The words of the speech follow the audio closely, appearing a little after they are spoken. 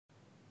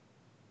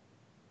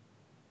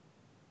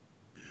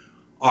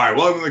All right,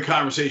 welcome to the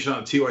conversation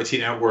on the TYT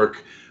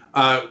Network.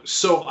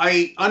 So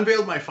I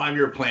unveiled my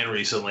 5-year plan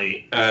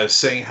recently,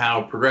 saying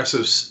how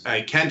progressives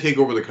can take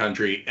over the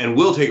country and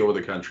will take over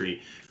the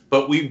country,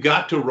 but we've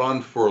got to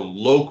run for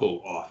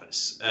local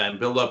office and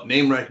build up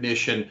name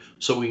recognition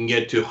so we can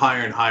get to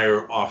higher and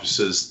higher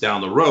offices down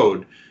the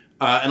road.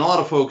 And a lot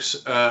of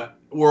folks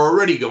were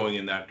already going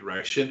in that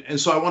direction, and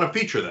so I want to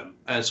feature them.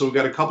 And so we've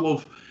got a couple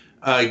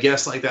of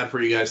guests like that for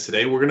you guys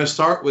today. We're going to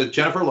start with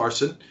Jennifer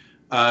Larsen.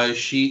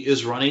 She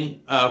is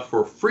running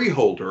for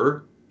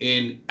freeholder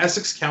in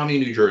Essex County,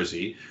 New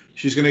Jersey.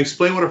 She's going to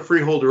explain what a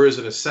freeholder is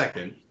in a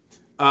second.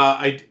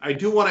 I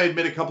do want to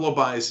admit a couple of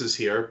biases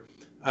here.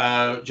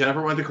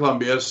 Jennifer went to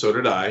Columbia, so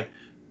did I.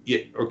 Yeah,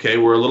 okay,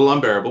 we're a little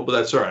unbearable, but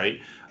that's all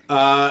right.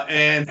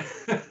 And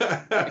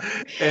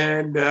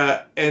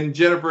and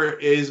Jennifer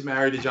is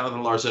married to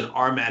Jonathan Larsen,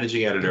 our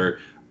managing editor.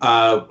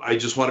 I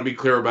just want to be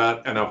clear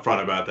about and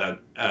upfront about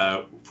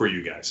that for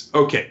you guys.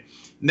 Okay,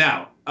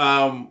 now.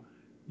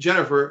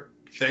 Jennifer,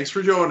 thanks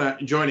for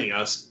joining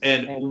us.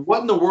 And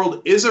what in the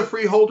world is a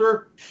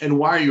freeholder, and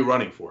why are you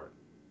running for it?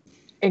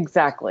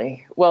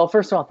 Exactly. Well,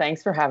 first of all,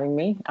 thanks for having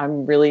me.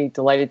 I'm really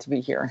delighted to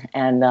be here.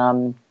 And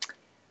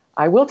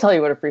I will tell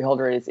you what a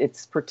freeholder is.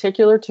 It's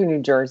particular to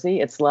New Jersey.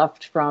 It's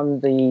left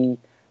from the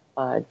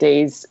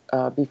days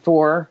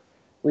before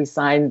we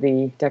signed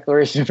the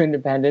Declaration of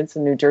Independence.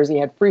 And New Jersey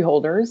had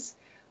freeholders,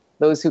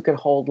 those who could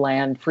hold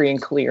land free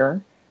and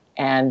clear,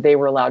 and they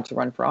were allowed to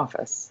run for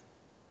office.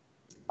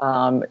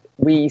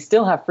 We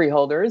still have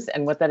freeholders,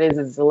 and what that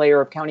is a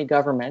layer of county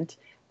government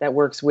that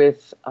works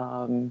with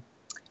a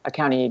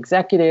county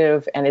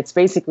executive, and it's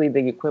basically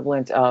the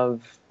equivalent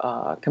of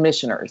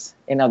commissioners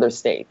in other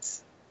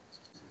states.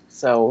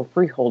 So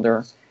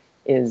freeholder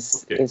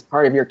is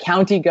part of your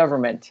county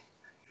government.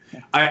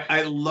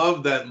 I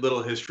love that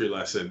little history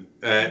lesson.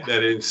 That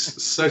is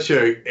such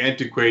an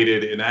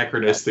antiquated,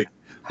 anachronistic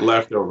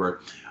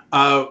leftover.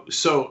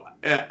 So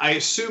I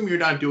assume you're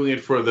not doing it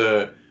for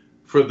the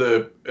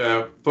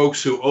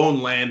folks who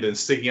own land and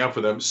sticking up for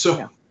them.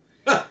 So,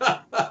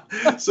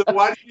 so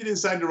why did you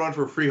decide to run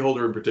for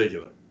freeholder in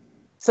particular?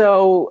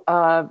 So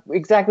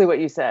exactly what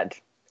you said.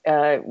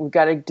 We've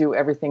got to do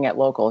everything at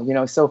local. We're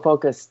also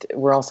focused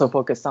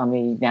on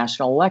the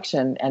national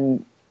election,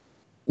 and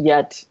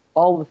yet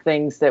all the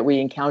things that we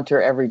encounter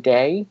every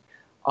day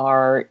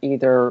are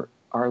either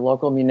our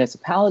local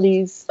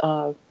municipalities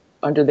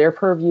under their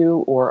purview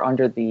or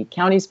under the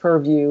county's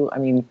purview. I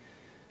mean,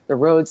 the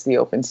roads, the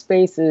open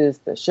spaces,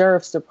 the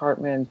sheriff's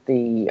department,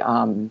 the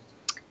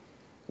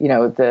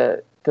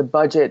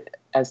budget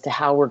as to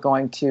how we're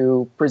going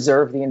to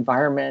preserve the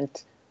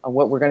environment,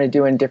 what we're going to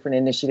do in different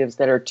initiatives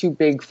that are too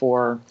big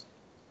for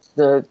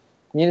the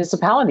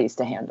municipalities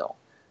to handle.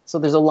 So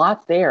there's a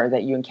lot there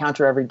that you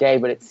encounter every day,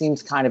 but it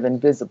seems kind of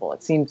invisible.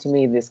 It seems to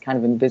me this kind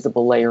of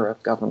invisible layer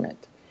of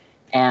government,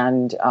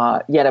 and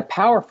yet a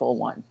powerful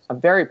one, a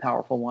very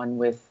powerful one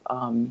with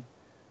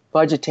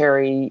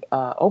budgetary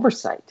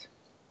oversight.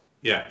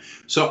 Yeah.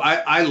 So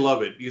I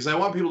love it because I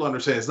want people to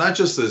understand it's not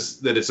just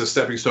that it's a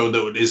stepping stone,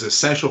 though it is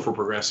essential for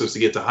progressives to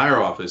get to higher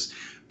office,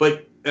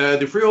 but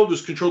the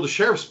freeholders control the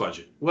sheriff's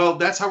budget. Well,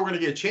 that's how we're going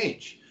to get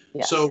change.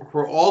 Yes. So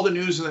for all the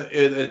news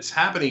that's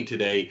happening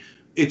today,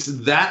 it's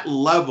that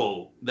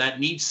level that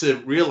needs to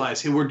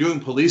realize, hey, we're doing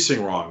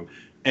policing wrong,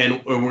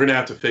 and we're going to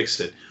have to fix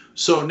it.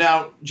 So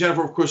now,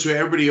 Jennifer, of course,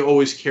 everybody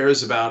always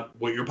cares about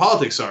what your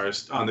politics are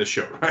on this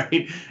show,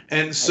 right?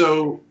 And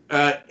so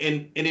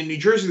in New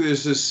Jersey,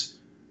 there's this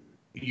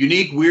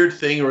unique, weird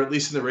thing, or at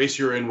least in the race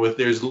you're in with,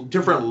 there's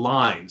different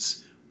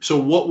lines. So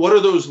what are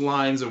those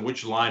lines, and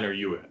which line are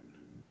you in?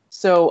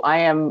 So I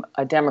am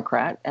a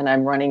Democrat, and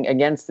I'm running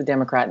against the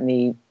Democrat in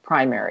the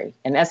primary.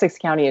 And Essex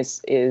County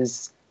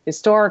is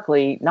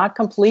historically not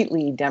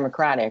completely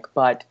Democratic,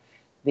 but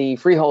the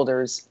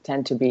freeholders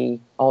tend to be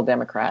all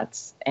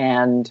Democrats,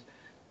 and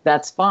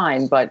that's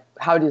fine. But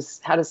how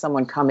does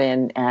someone come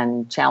in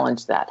and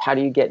challenge that? How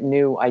do you get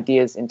new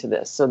ideas into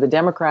this? So the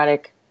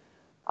Democratic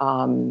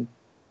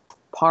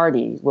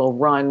Party will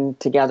run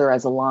together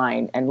as a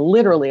line, and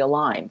literally a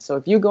line. So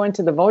if you go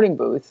into the voting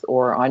booth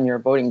or on your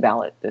voting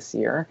ballot this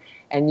year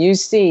and you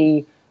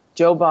see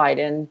Joe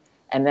Biden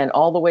and then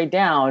all the way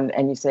down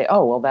and you say,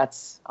 oh, well,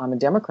 I'm a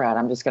Democrat.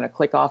 I'm just going to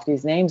click off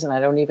these names and I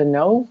don't even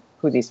know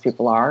who these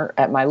people are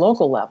at my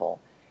local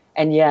level.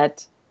 And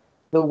yet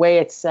the way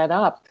it's set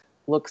up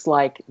looks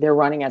like they're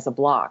running as a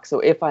block. So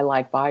if I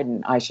like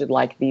Biden, I should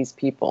like these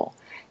people.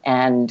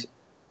 And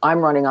I'm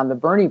running on the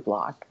Bernie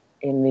block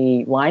in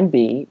the line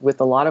B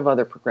with a lot of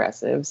other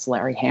progressives.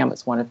 Larry Hamm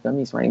is one of them.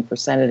 He's running for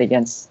Senate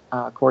against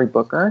Cory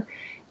Booker.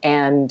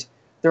 And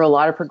there are a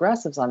lot of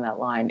progressives on that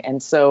line.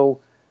 And so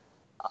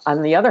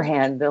on the other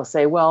hand, they'll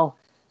say, well,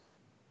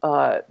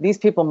 these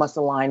people must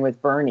align with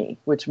Bernie,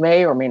 which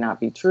may or may not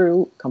be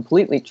true,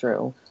 completely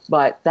true,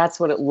 but that's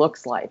what it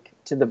looks like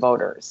to the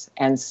voters.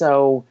 And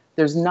so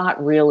there's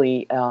not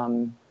really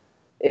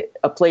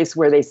a place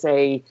where they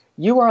say,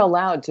 you are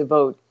allowed to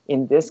vote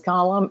in this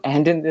column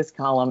and in this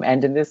column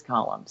and in this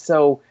column.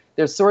 So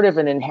there's sort of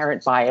an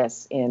inherent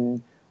bias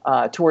in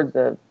toward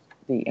the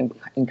the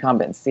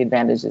incumbents. The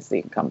advantage is the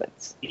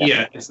incumbents. Definitely.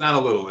 Yeah, it's not a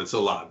little, it's a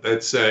lot.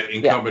 That's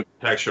incumbent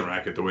protection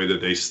racket, the way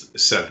that they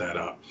set that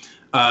up.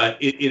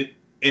 And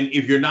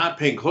if you're not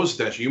paying close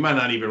attention, you might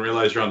not even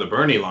realize you're on the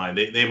Bernie line.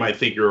 They might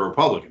think you're a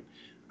Republican.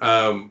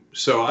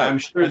 So I'm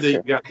sure that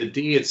you've got the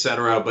D, et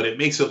cetera, but it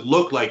makes it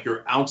look like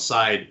you're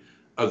outside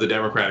of the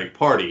Democratic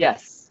Party.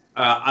 Yes.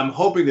 I'm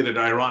hoping that it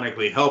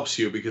ironically helps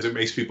you because it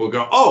makes people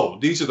go, oh,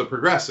 these are the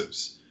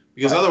progressives.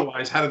 Because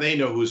otherwise, how do they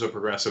know who's a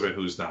progressive and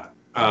who's not?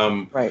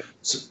 Right.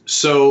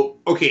 So,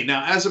 okay,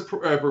 now as a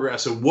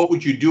progressive, what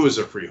would you do as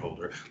a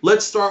freeholder?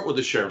 Let's start with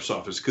the sheriff's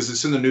office because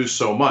it's in the news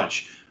so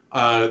much.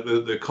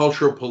 The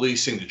culture of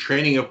policing, the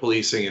training of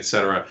policing, et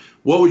cetera.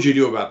 What would you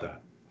do about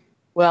that?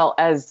 Well,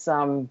 as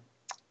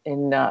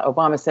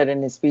Obama said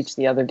in his speech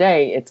the other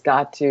day, it's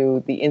got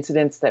to the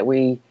incidents that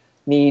we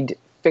need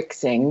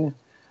fixing,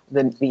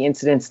 the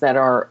incidents that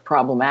are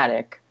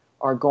problematic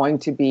are going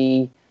to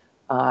be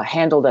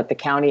handled at the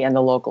county and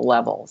the local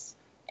levels.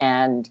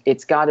 And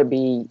it's got to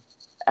be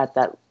at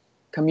that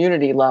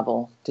community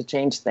level to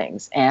change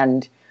things.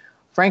 And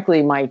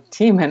frankly, my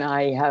team and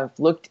I have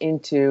looked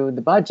into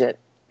the budget,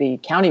 the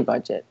county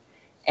budget,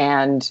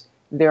 and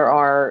there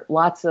are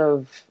lots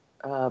of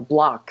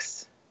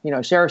blocks,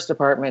 sheriff's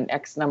department,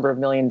 X number of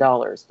 $1 million,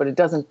 but it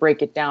doesn't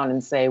break it down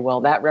and say,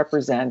 well, that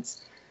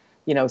represents,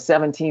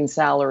 17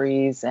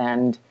 salaries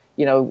and,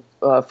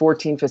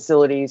 14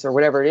 facilities or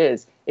whatever it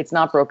is. It's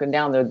not broken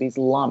down. There are these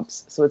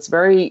lumps. So it's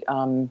very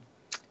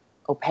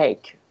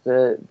opaque,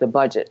 the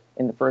budget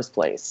in the first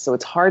place. So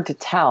it's hard to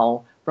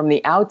tell from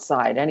the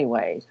outside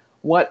anyway,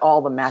 what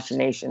all the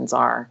machinations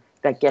are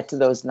that get to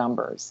those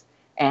numbers.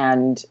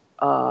 And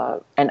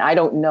I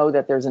don't know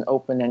that there's an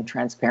open and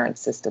transparent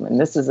system. And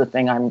this is the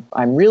thing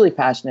I'm really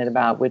passionate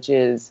about, which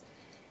is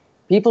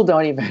people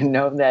don't even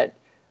know that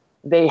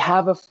they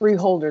have a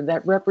freeholder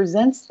that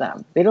represents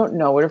them. They don't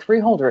know what a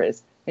freeholder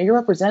is. And your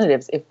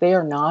representatives, if they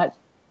are not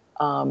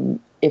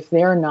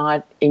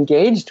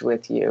engaged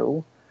with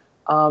you,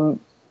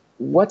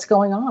 what's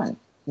going on?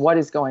 What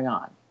is going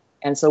on?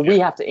 And so we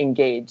have to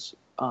engage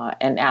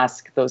and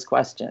ask those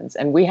questions.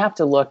 And we have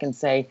to look and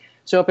say,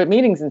 show up at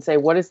meetings and say,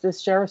 what does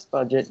this sheriff's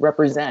budget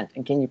represent?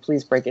 And can you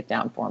please break it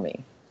down for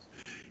me?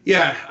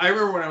 Yeah, I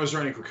remember when I was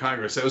running for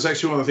Congress, that was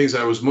actually one of the things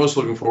I was most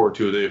looking forward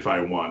to if I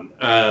won.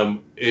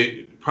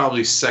 It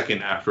probably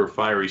second after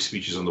fiery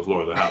speeches on the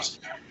floor of the House.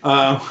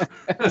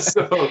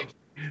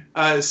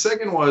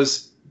 Second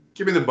was,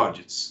 give me the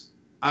budgets.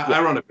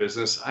 I run a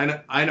business. I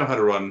know how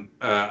to run.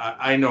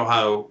 I know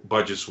how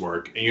budgets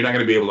work, and you're not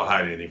going to be able to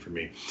hide anything from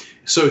me.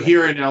 So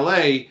here in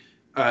LA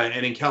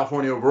and in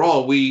California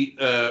overall, we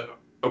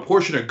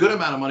apportion a good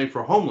amount of money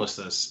for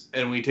homelessness,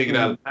 and we take it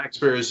out of the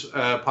taxpayers'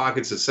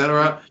 pockets, et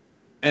cetera.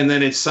 And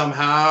then it's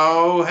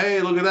somehow, hey,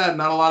 look at that.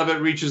 Not a lot of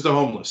it reaches the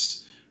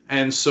homeless.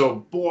 And so,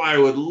 boy, I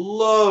would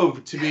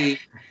love to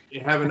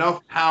have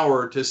enough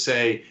power to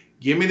say,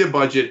 give me the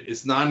budget.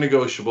 It's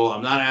non-negotiable.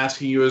 I'm not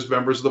asking you as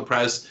members of the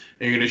press,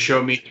 and you're going to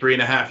show me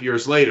 3.5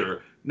 years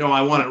later. No,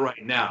 I want it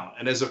right now.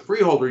 And as a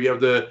freeholder, you have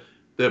the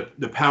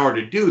power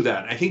to do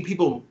that. I think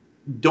people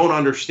don't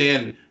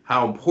understand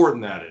how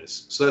important that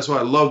is. So that's why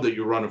I love that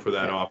you're running for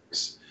that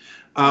office.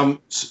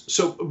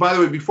 So, by the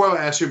way, before I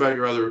ask you about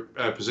your other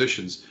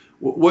positions,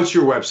 what's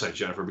your website,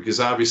 Jennifer?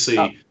 Because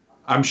obviously,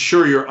 I'm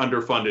sure you're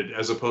underfunded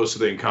as opposed to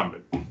the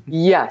incumbent.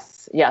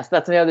 Yes,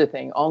 that's another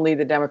thing. Only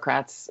the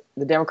Democrats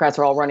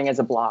are all running as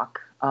a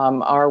block.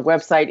 Our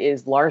website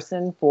is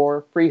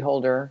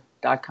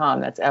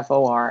larsenforfreeholder.com. That's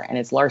FOR, and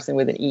it's Larsen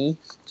with an E,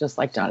 just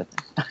like Jonathan.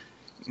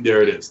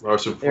 There it is,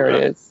 Larsen. There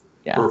it is.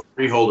 Yeah. For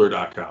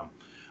freeholder.com.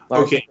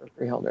 Okay.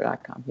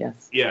 Freeholder.com,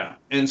 yes. Yeah,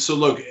 and so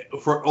look,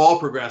 for all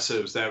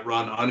progressives that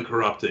run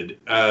uncorrupted,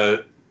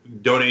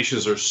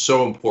 donations are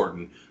so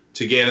important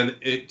to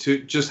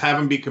to just have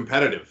them be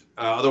competitive.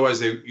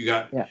 Otherwise,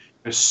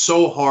 it's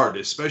so hard,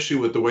 especially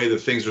with the way that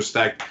things are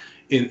stacked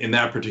in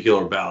that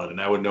particular ballot. And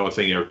I would know a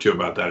thing or two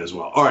about that as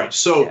well. All right,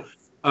 so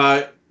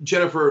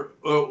Jennifer,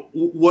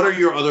 what are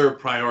your other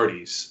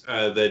priorities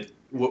that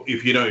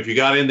if you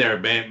got in there,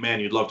 man,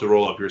 you'd love to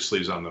roll up your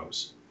sleeves on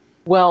those?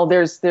 Well,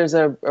 there's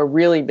a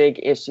really big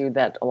issue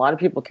that a lot of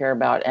people care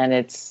about, and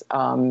it's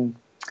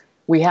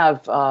we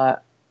have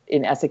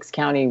in Essex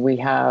County, we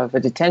have a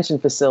detention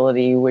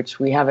facility, which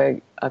we have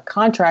a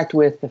contract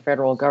with the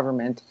federal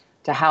government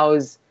to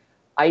house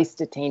ICE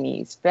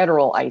detainees,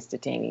 federal ICE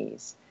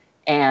detainees.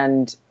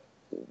 And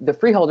the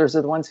freeholders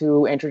are the ones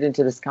who entered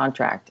into this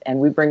contract. And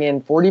we bring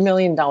in $40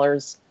 million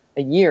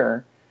a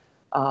year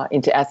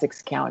into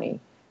Essex County.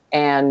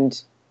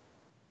 And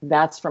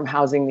that's from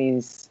housing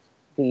these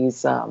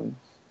ICE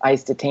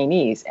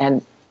detainees.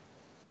 And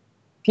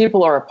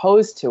people are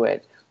opposed to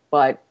it,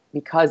 but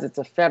because it's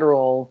a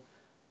federal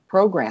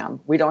program,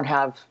 we don't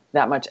have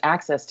that much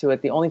access to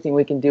it. The only thing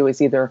we can do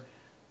is either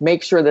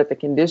make sure that the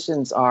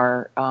conditions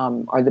are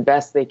the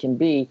best they can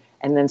be,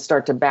 and then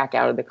start to back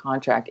out of the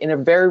contract in a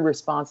very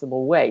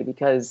responsible way,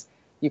 because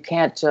you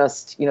can't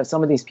just,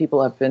 some of these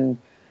people have been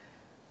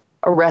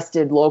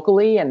arrested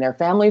locally and their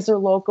families are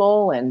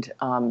local, and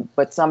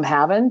but some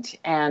haven't.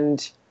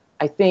 And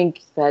I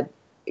think that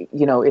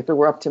if it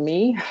were up to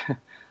me,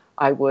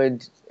 I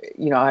would,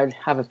 I'd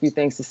have a few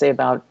things to say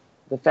about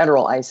the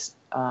federal ICE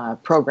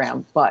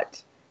program,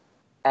 but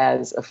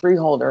as a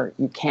freeholder,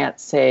 you can't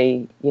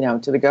say,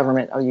 to the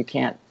government, oh, you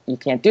can't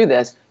do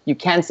this. You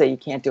can say you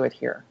can't do it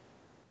here.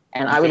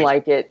 And I would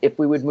like it if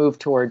we would move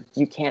toward,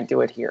 you can't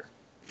do it here.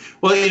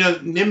 Well,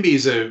 NIMBY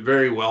is a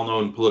very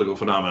well-known political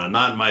phenomenon,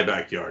 not in my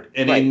backyard.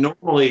 And Right.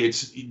 normally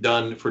it's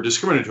done for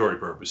discriminatory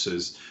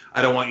purposes.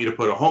 I don't want you to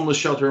put a homeless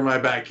shelter in my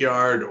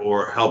backyard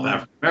or help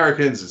African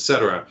Americans, et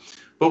cetera.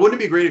 But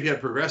wouldn't it be great if you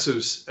had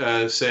progressives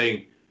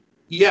saying,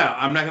 yeah,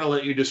 I'm not going to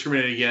let you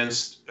discriminate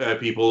against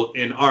people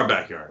in our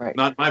backyard, Right.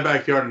 not my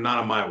backyard and not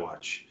on my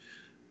watch.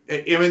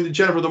 I mean,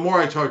 Jennifer, the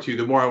more I talk to you,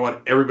 the more I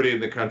want everybody in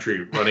the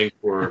country running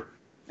for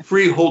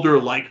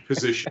freeholder-like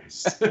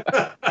positions. So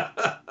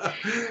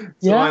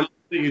Yeah. I love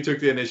that you took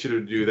the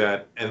initiative to do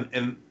that.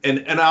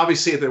 And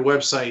obviously at the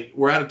website,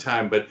 we're out of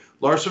time, but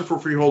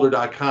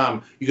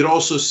larsenforfreeholder.com, you can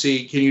also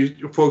see, can you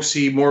folks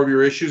see more of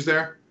your issues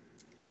there?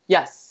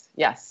 Yes.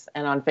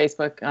 And on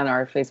Facebook, on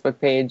our Facebook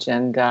page,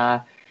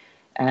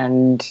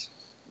 and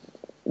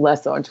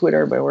less on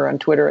Twitter, but we're on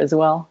Twitter as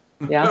well.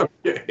 Yeah.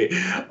 Okay.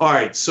 All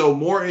right. So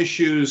more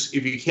issues.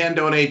 If you can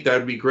donate, that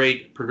would be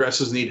great.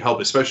 Progressives need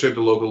help, especially at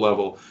the local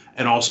level,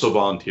 and also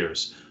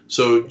volunteers.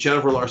 So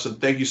Jennifer Larsen,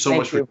 thank you so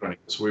much for joining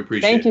us. We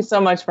appreciate it. Thank you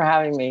so much for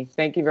having me.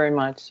 Thank you very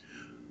much.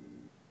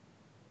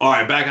 All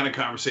right, back on the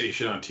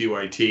conversation on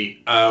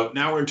TYT.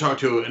 Now we're going to talk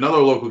to another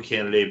local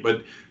candidate,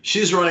 but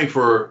she's running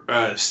for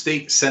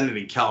state senate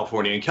in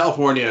California. And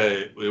California,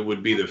 it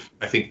would be the,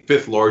 I think,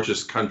 5th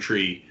largest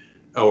country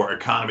or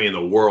economy in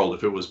the world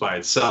if it was by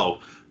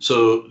itself.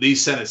 So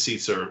these Senate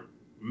seats are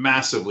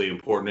massively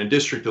important. And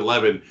District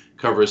 11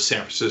 covers San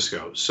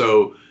Francisco.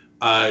 So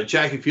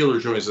Jackie Fielder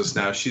joins us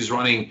now. She's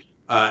running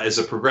as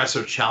a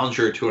progressive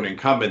challenger to an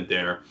incumbent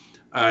there.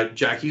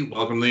 Jackie,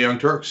 welcome to the Young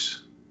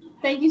Turks.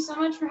 Thank you so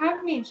much for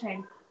having me,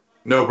 Shane.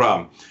 No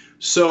problem.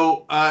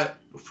 So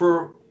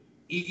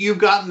you've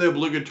gotten the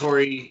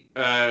obligatory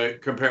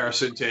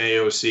comparison to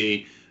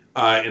AOC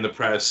in the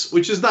press,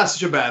 which is not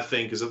such a bad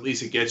thing because at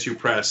least it gets you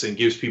press and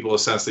gives people a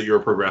sense that you're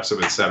a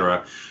progressive, et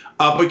cetera.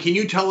 But can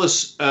you tell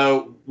us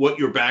what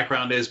your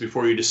background is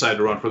before you decide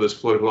to run for this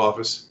political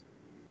office?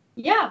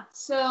 Yeah,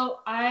 so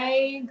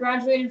I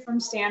graduated from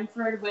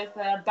Stanford with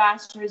a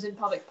bachelor's in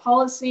public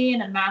policy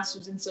and a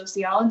master's in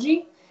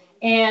sociology.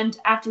 And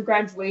after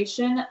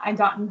graduation, I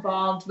got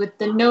involved with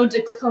the No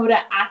Dakota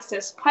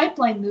Access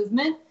Pipeline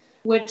movement,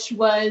 which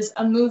was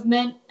a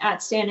movement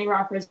at Standing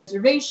Rock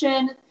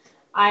Reservation.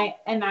 I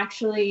am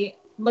actually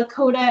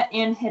Lakota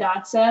and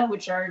Hidatsa,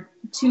 which are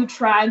 2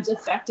 tribes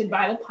affected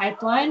by the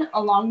pipeline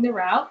along the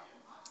route.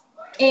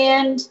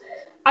 And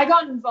I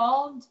got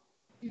involved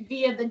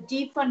via the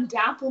Defund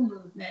DAPL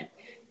movement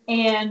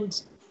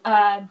and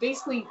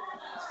basically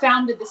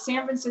founded the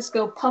San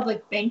Francisco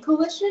Public Bank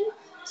Coalition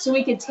so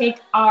we could take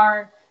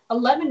our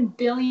 $11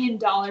 billion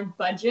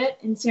budget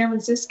in San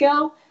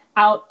Francisco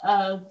out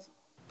of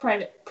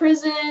private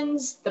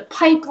prisons, the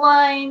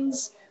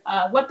pipelines,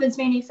 weapons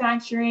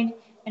manufacturing,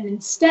 and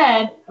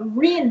instead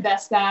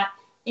reinvest that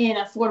in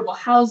affordable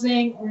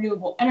housing,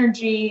 renewable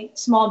energy,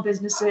 small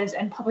businesses,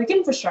 and public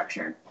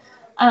infrastructure.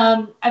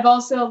 I've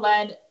also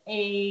led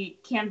a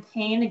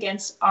campaign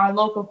against our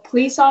local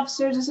police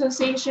officers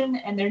association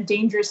and their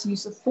dangerous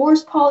use of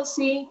force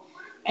policy,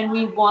 and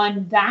we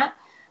won that.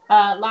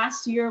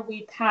 Last year,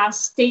 we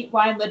passed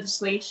statewide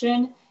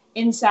legislation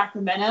in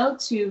Sacramento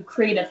to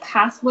create a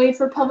pathway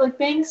for public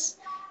banks.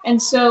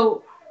 And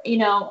so,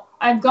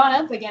 I've gone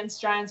up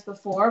against giants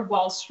before,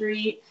 Wall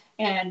Street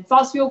and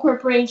fossil fuel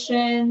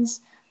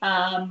corporations,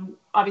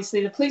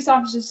 obviously the Police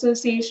Officers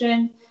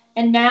Association,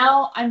 and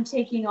now I'm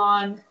taking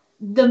on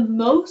the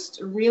most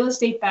real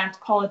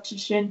estate-backed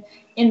politician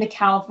in the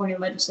California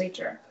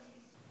legislature.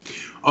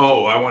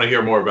 Oh, I want to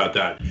hear more about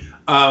that.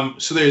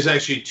 So there's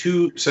actually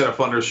 2 set of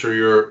funders for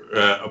your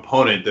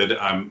opponent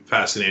that I'm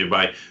fascinated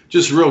by.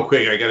 Just real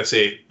quick, I got to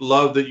say,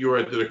 love that you were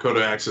at the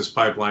Dakota Access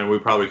Pipeline. We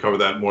probably cover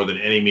that more than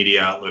any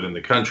media outlet in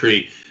the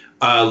country.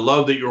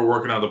 Love that you were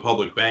working on the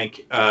public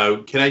bank.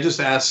 Can I just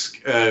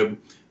ask,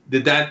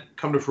 did that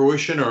come to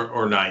fruition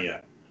or not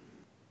yet?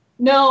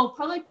 No,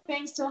 public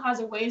bank still has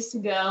a ways to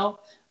go.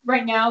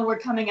 Right now, we're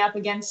coming up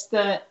against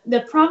the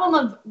problem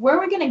of where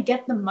we're going to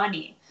get the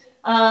money.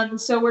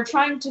 So we're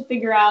trying to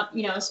figure out,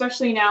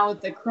 especially now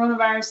with the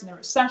coronavirus and the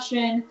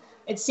recession,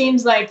 it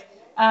seems like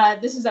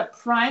this is a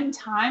prime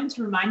time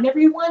to remind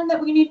everyone that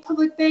we need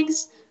public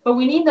banks, but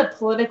we need the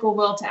political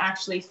will to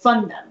actually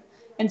fund them.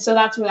 And so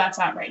that's where that's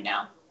at right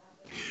now.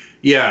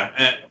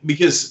 Yeah,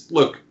 because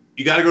look,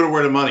 you got to go to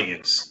where the money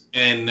is.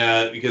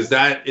 And because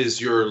that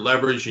is your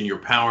leverage and your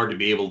power to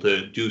be able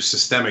to do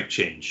systemic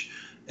change.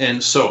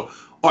 And so,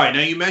 all right,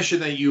 now you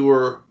mentioned that you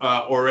were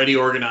already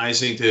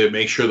organizing to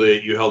make sure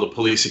that you held the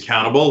police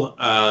accountable.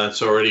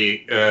 So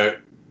already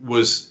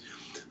was,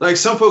 like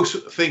some folks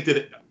think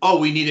that,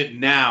 we need it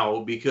now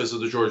because of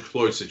the George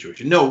Floyd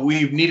situation. No,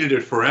 we've needed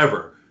it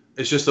forever.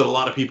 It's just that a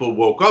lot of people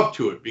woke up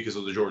to it because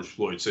of the George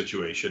Floyd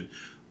situation.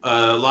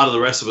 A lot of the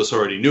rest of us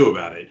already knew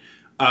about it.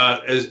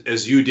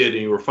 as you did,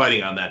 and you were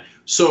fighting on that.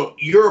 So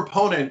your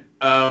opponent,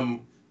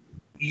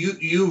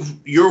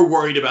 you're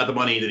worried about the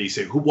money that he's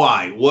taking.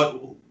 Why?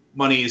 What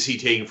money is he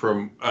taking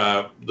from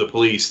the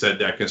police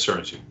that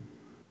concerns you?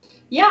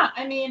 Yeah,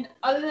 I mean,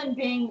 other than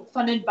being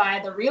funded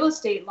by the real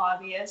estate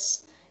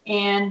lobbyists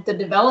and the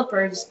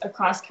developers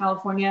across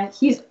California,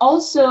 he's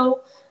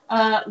also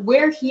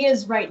where he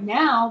is right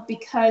now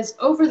because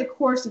over the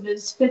course of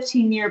his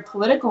 15-year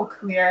political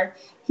career,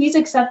 he's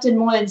accepted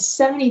more than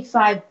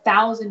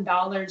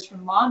 $75,000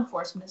 from law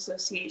enforcement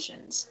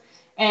associations.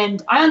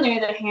 And I, on the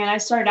other hand, I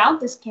started out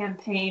this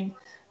campaign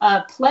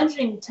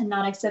pledging to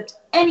not accept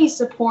any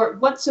support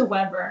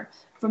whatsoever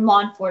from law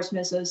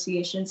enforcement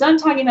associations. I'm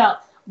talking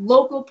about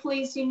local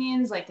police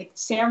unions like the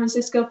San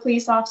Francisco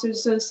Police Officers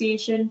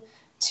Association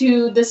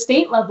to the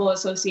state level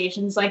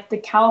associations like the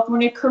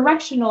California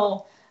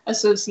Correctional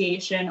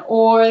Association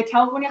or the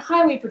California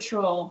Highway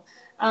Patrol.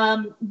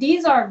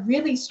 These are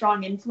really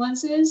strong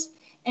influences.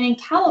 And in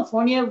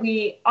California,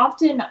 we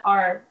often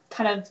are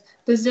kind of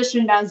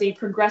positioned as a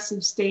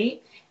progressive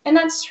state. And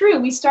that's true.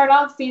 We start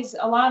off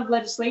a lot of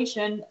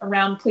legislation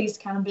around police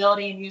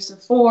accountability and use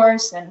of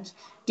force and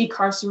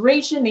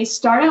decarceration. They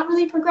start out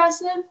really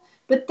progressive,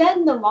 but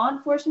then the law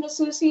enforcement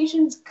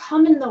associations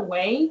come in the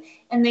way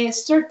and they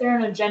assert their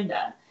own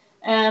agenda.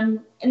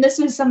 And this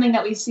is something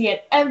that we see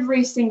at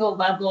every single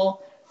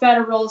level,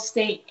 federal,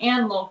 state,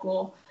 and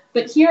local.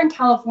 But here in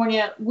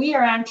California, we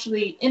are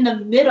actually in the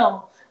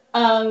middle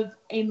of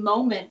a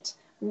moment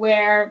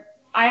where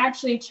I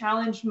actually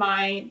challenged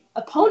my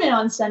opponent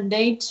on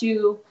Sunday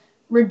to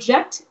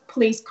reject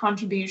police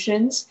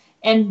contributions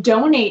and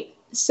donate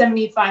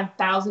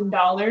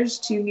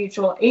 $75,000 to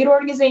mutual aid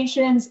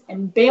organizations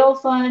and bail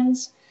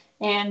funds.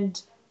 And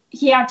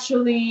he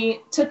actually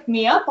took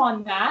me up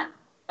on that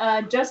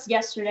just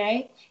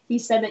yesterday. He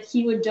said that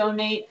he would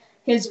donate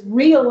his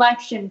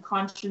re-election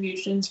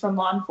contributions from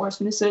law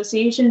enforcement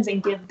associations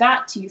and give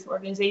that to youth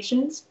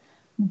organizations.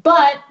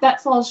 But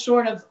that falls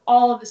short of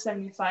all of the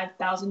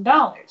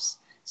 $75,000.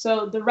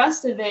 So the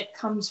rest of it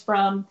comes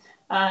from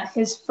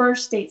his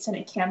first state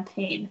Senate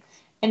campaign.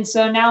 And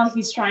so now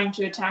he's trying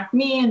to attack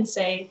me and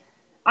say,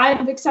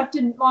 I've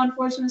accepted law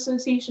enforcement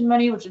association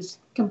money, which is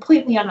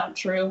completely not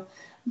true.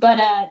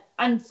 But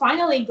I'm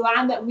finally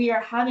glad that we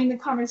are having the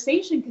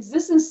conversation because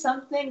this is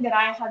something that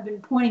I have been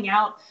pointing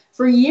out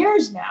for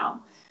years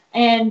now.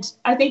 And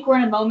I think we're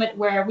in a moment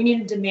where we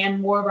need to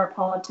demand more of our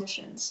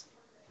politicians.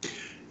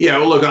 Yeah,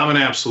 well, look, I'm an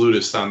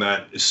absolutist on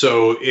that.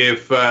 So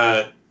if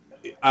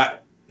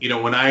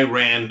when I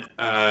ran,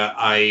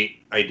 I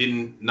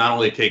didn't not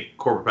only take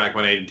corporate PAC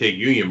money, I didn't take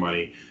union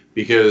money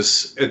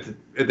because at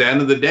the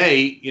end of the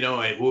day,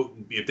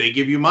 if they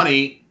give you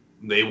money,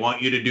 they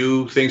want you to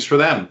do things for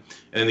them.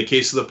 And in the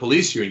case of the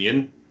police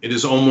union, it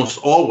is almost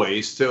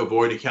always to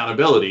avoid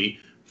accountability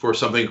for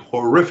something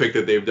horrific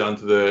that they've done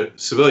to the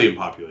civilian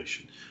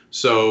population.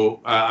 So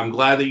I'm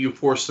glad that you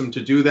forced them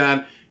to do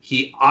that.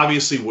 He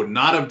obviously would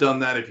not have done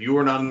that if you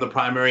were not in the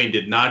primary and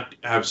did not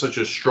have such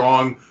a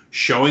strong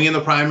showing in the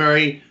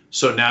primary.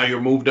 So now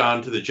you're moved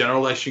on to the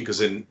general election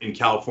because in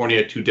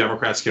California, two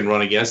Democrats can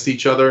run against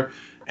each other.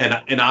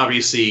 And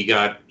obviously he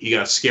got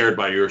scared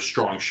by your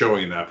strong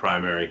showing in that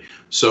primary.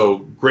 So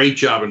great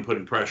job in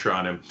putting pressure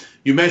on him.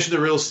 You mentioned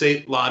the real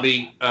estate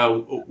lobby.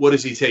 What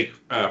does he take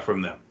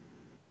from them?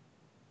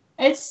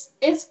 It's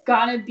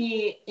got to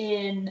be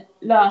in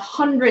the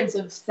hundreds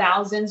of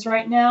thousands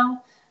right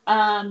now.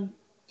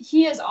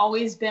 He has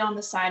always been on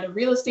the side of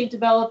real estate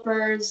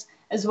developers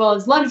as well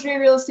as luxury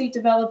real estate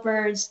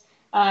developers,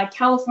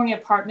 California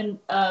Apartment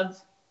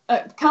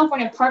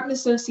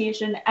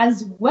Association,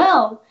 as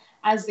well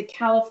as the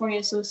California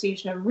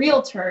Association of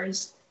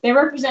Realtors. They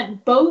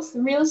represent both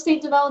real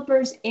estate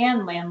developers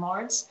and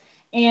landlords.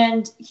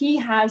 And he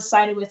has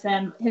sided with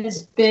them.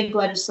 His big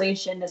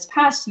legislation this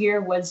past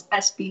year was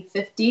SB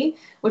 50,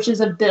 which is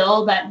a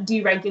bill that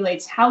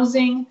deregulates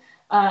housing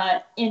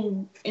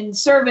in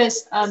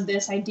service of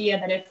this idea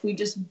that if we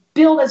just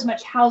build as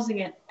much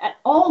housing at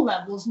all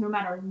levels, no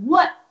matter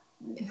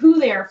who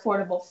they are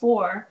affordable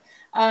for,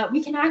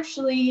 we can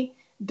actually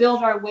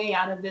build our way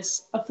out of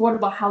this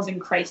affordable housing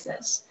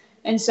crisis.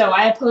 And so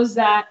I oppose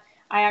that.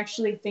 I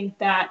actually think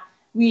that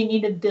we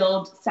need to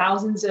build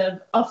thousands of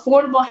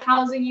affordable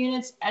housing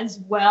units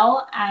as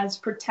well as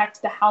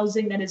protect the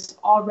housing that is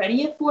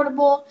already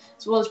affordable,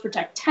 as well as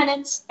protect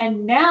tenants.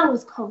 And now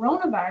with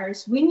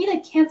coronavirus, we need to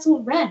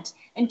cancel rent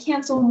and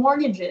cancel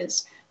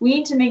mortgages. We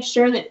need to make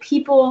sure that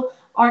people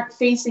aren't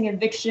facing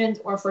evictions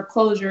or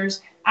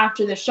foreclosures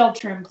after the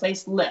shelter in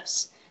place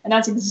lifts. And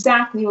that's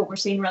exactly what we're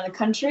seeing around the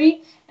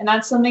country. And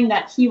that's something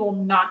that he will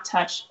not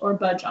touch or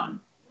budge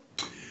on.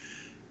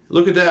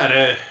 Look at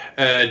that,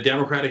 a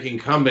Democratic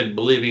incumbent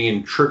believing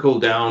in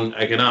trickle-down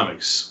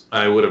economics.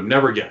 I would have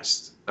never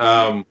guessed.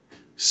 Look,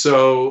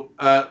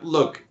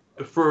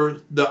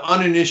 for the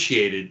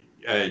uninitiated,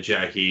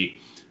 Jackie,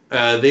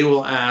 they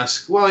will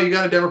ask, well, you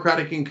got a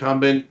Democratic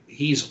incumbent.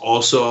 He's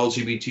also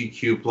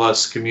LGBTQ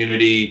plus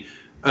community,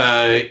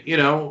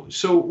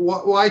 so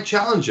why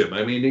challenge him?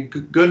 I mean,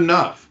 good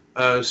enough.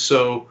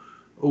 So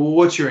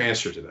what's your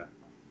answer to that?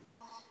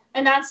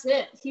 And that's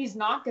it. He's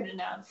not good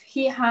enough.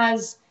 He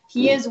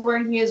is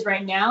where he is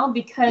right now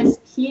because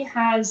he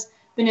has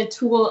been a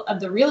tool of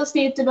the real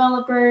estate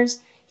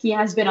developers. He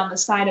has been on the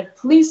side of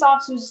police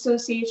officers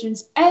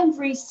associations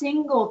every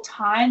single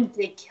time that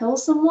they kill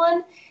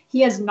someone.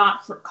 He has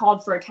not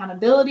called for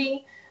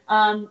accountability.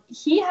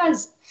 He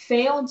has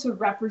failed to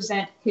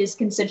represent his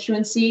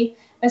constituency,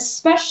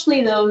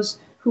 especially those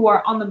who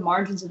are on the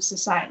margins of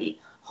society.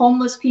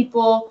 Homeless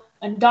people,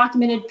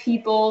 undocumented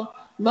people,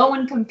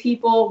 low-income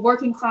people,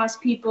 working class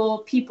people,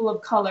 people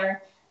of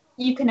color.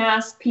 You can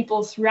ask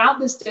people throughout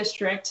this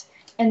district,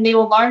 and they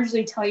will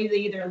largely tell you they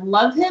either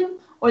love him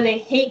or they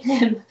hate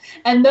him.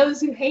 And those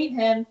who hate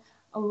him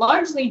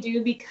largely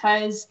do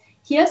because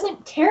he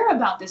doesn't care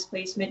about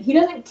displacement. He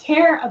doesn't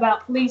care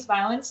about police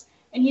violence.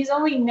 And he's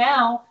only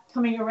now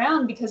coming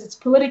around because it's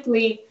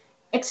politically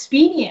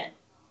expedient.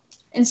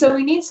 And so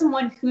we need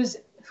someone who's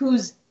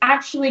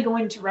actually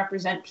going to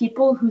represent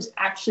people, who's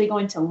actually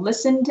going to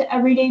listen to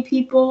everyday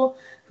people,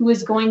 who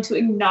is going to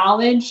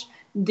acknowledge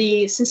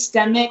the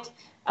systemic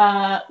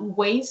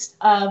waste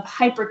of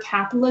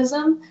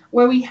hypercapitalism,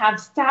 where we have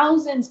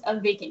thousands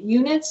of vacant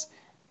units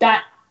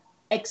that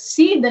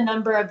exceed the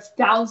number of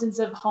thousands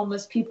of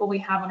homeless people we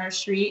have on our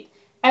street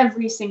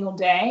every single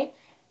day,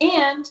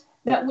 and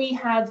that we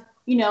have,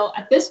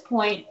 at this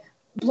point,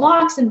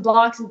 blocks and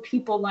blocks of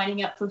people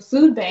lining up for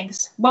food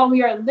banks while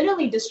we are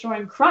literally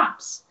destroying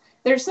crops.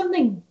 There's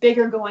something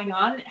bigger going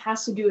on. It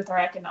has to do with our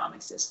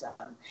economic system.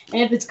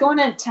 And if it's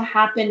going to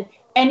happen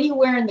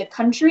anywhere in the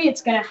country,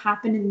 it's going to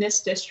happen in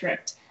this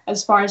district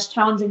as far as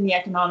challenging the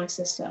economic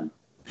system.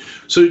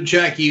 So,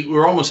 Jackie,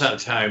 we're almost out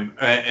of time,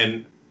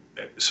 and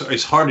so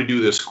it's hard to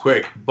do this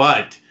quick,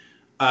 but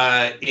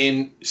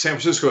in San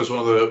Francisco is one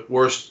of the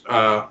worst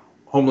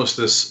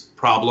homelessness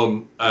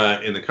problem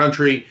in the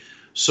country.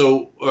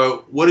 So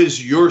what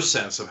is your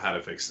sense of how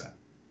to fix that?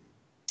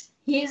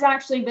 He's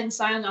actually been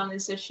silent on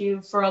this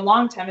issue for a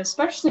long time,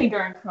 especially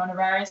during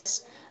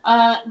coronavirus.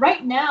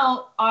 Right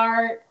now,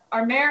 our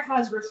mayor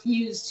has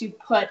refused to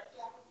put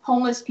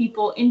homeless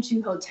people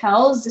into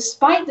hotels,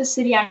 despite the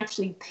city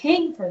actually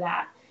paying for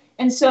that.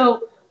 And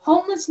so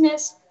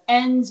homelessness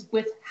ends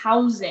with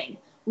housing.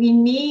 We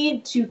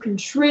need to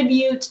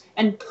contribute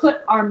and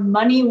put our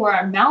money where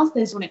our mouth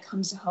is when it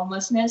comes to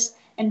homelessness,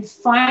 and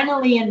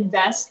finally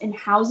invest in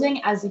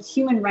housing as a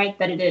human right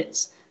that it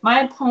is.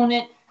 My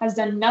opponent has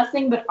done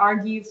nothing but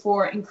argue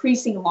for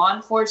increasing law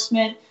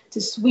enforcement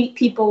to sweep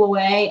people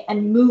away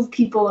and move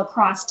people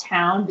across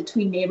town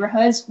between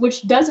neighborhoods,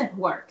 which doesn't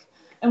work.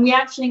 And we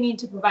actually need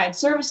to provide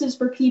services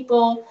for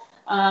people,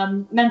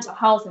 mental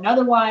health and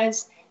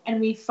otherwise, and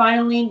we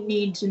finally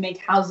need to make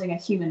housing a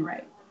human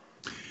right.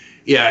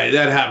 Yeah,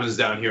 that happens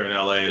down here in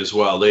LA as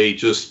well. They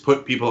just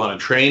put people on a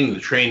train, and the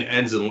train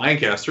ends in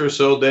Lancaster,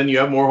 so then you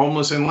have more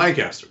homeless in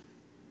Lancaster.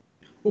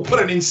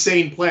 What an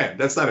insane plan.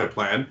 That's not a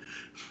plan.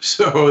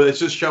 So it's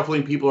just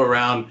shuffling people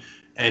around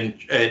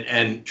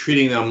and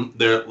treating them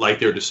like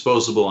they're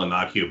disposable and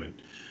not human.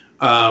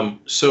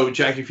 So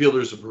Jackie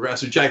Fielder is a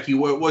progressive. Jackie,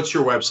 what's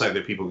your website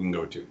that people can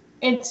go to?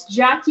 It's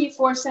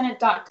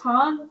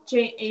JackieForSenate.com,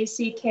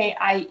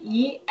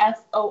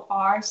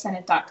 JackieFor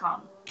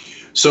Senate.com.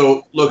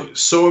 So, look,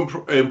 so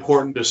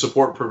important to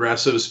support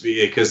progressives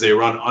because they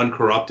run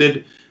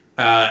uncorrupted.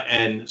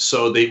 And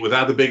so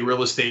without the big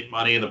real estate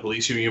money and the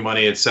police union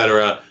money, et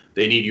cetera,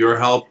 they need your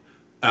help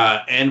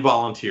and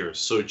volunteers.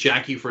 So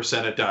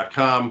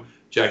JackieForSenate.com.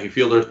 Jackie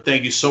Fielder,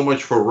 thank you so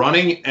much for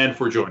running and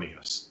for joining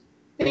us.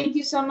 Thank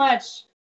you so much.